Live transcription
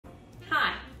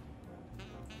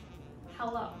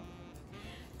hello.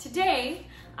 Today,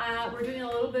 we're doing a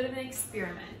little bit of an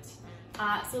experiment.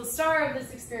 So the star of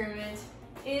this experiment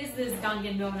is this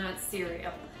Dunkin Donuts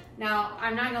cereal. Now,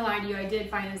 I'm not gonna lie to you, I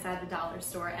did find this at the dollar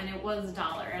store and it was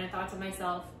 $1, and I thought to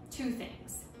myself, two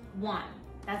things. One,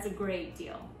 that's a great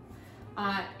deal.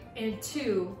 And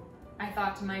two, I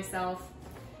thought to myself,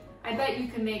 I bet you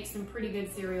can make some pretty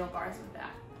good cereal bars with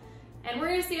that. And we're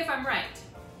gonna see if I'm right.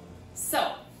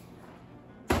 So,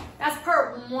 that's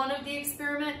part one of the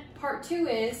experiment. Part two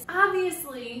is,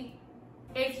 obviously,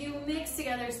 if you mix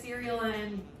together cereal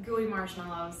and gooey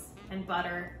marshmallows and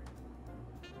butter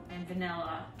and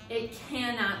vanilla, it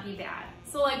cannot be bad.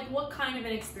 So like, what kind of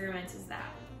an experiment is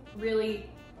that? Really,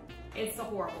 it's a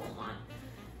horrible one.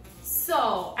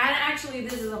 So, and actually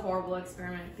this is a horrible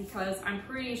experiment because I'm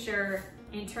pretty sure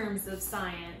in terms of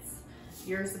science,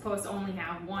 you're supposed to only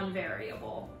have one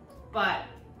variable, but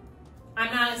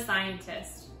I'm not a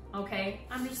scientist, okay?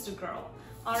 I'm just a girl,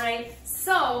 all right?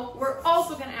 So we're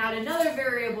also gonna add another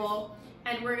variable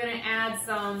and we're gonna add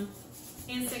some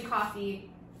instant coffee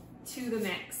to the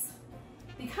mix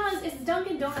because it's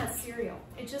Dunkin Donuts cereal.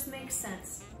 It just makes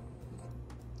sense.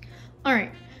 All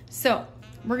right, so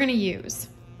we're gonna use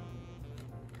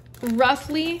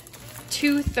roughly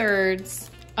 2/3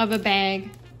 of a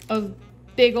bag of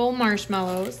big old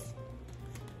marshmallows.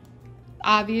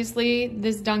 Obviously,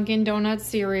 this Dunkin Donuts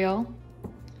cereal.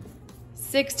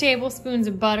 6 tablespoons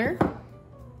of butter.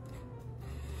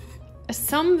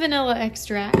 Some vanilla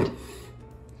extract.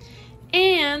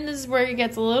 And this is where it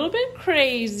gets a little bit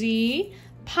crazy.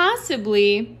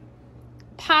 Possibly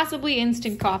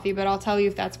instant coffee, but I'll tell you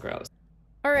if that's gross.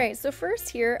 All right, so first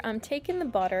here, I'm taking the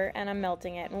butter and I'm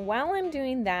melting it. And while I'm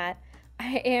doing that,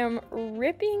 I am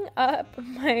ripping up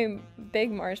my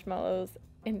big marshmallows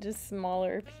into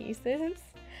smaller pieces.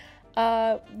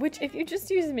 Which if you just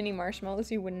use mini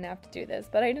marshmallows, you wouldn't have to do this,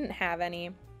 but I didn't have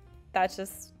any. That's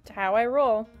just how I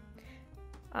roll.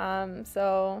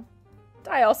 So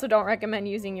I also don't recommend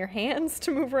using your hands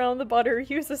to move around the butter.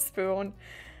 Use a spoon.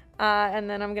 And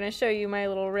then I'm gonna show you my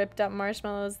little ripped up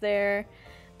marshmallows there.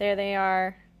 There they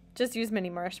are. Just use mini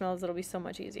marshmallows, it'll be so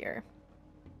much easier.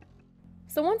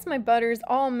 So once my butter's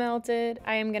all melted,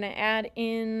 I am gonna add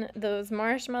in those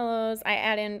marshmallows. I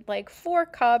add in like 4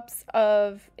 cups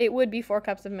of, it would be 4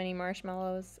 cups of mini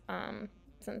marshmallows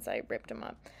since I ripped them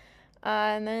up.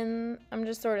 And then I'm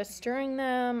just sort of stirring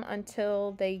them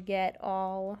until they get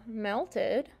all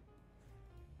melted.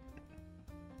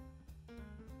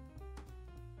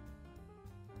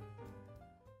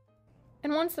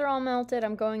 And once they're all melted,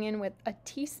 I'm going in with a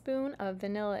teaspoon of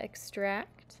vanilla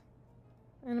extract.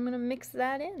 And I'm gonna mix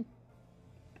that in.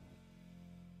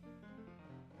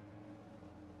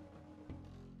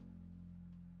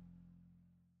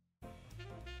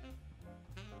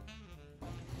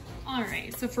 All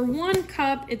right, so for 1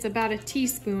 cup, it's about a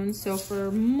teaspoon. So for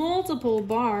multiple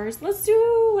bars, let's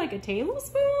do like a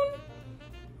tablespoon?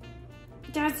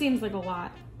 That seems like a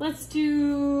lot. Let's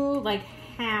do like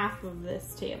half of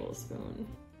this tablespoon.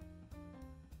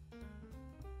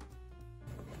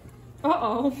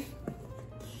 Uh-oh.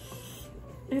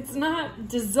 It's not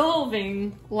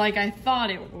dissolving like I thought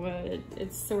it would.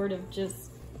 It's sort of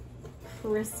just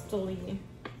crystally.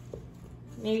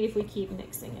 Maybe if we keep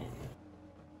mixing it.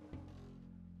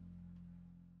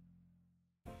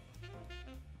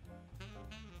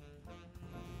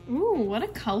 Ooh, what a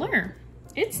color.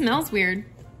 It smells weird.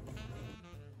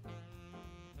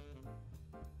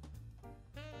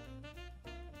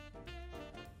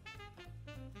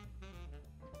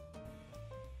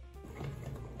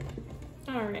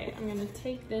 All right, I'm gonna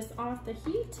take this off the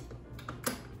heat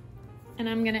and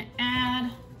I'm gonna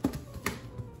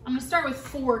start with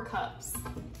 4 cups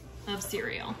of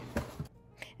cereal.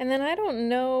 And then I don't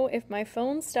know if my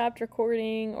phone stopped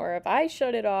recording or if I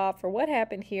shut it off or what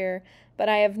happened here, but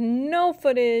I have no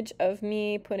footage of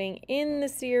me putting in the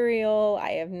cereal.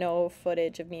 I have no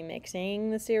footage of me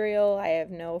mixing the cereal. I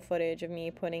have no footage of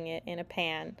me putting it in a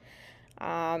pan.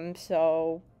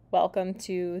 So welcome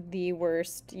to the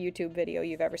worst YouTube video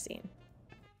you've ever seen.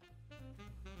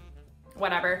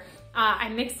 Whatever. I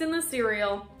mixed in the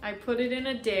cereal, I put it in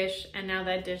a dish, and now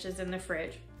that dish is in the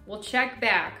fridge. We'll check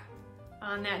back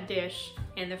on that dish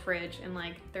in the fridge in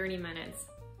like 30 minutes.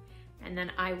 And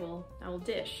then I will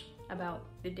dish about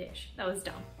the dish. That was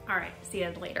dumb. All right, see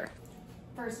you later.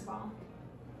 First of all,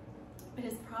 it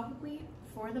is probably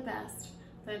for the best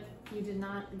that you did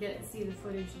not get to see the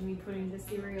footage of me putting the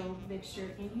cereal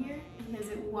mixture in here because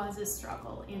it was a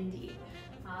struggle indeed.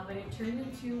 But it turned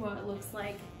into what looks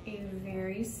like a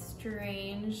very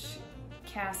strange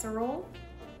casserole.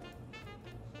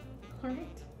 All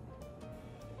right.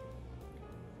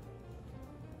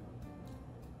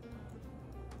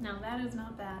 Now that is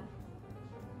not bad.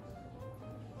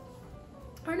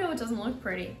 Or no, it doesn't look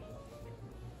pretty.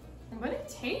 But it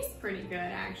tastes pretty good,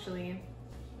 actually.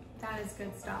 That is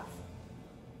good stuff.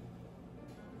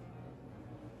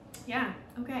 Yeah,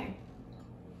 okay.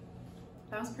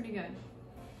 That was pretty good.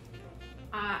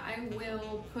 I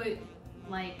will put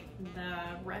like the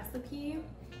recipe,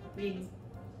 the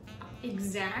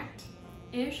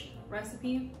exact-ish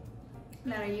recipe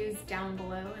that I used down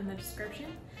below in the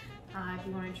description. If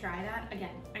you want to try that.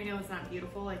 Again, I know it's not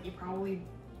beautiful, like you probably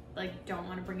like don't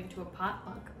want to bring it to a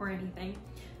potluck or anything,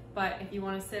 but if you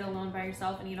want to sit alone by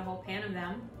yourself and eat a whole pan of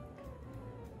them,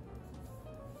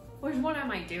 which one I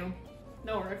might do,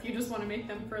 or if you just want to make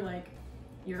them for like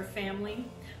your family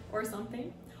or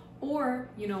something, or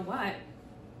you know what,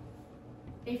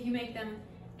 if you make them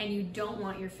and you don't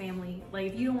want your family, like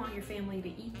if you don't want your family to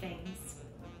eat things,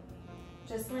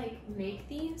 just like make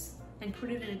these and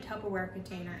put it in a Tupperware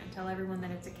container and tell everyone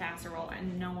that it's a casserole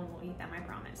and no one will eat them, I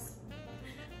promise.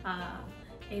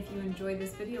 If you enjoyed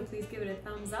this video, please give it a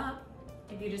thumbs up.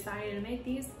 If you decided to make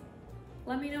these,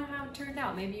 let me know how it turned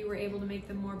out. Maybe you were able to make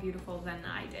them more beautiful than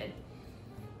I did.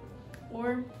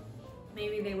 Or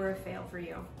maybe they were a fail for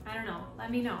you. I don't know, let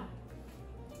me know.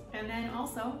 And then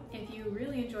also, if you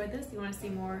really enjoyed this, you want to see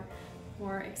more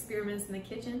experiments in the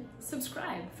kitchen,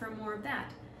 subscribe for more of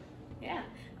that. Yeah,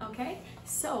 okay,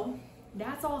 so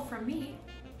that's all from me.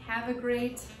 Have a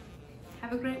great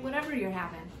whatever you're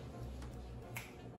having.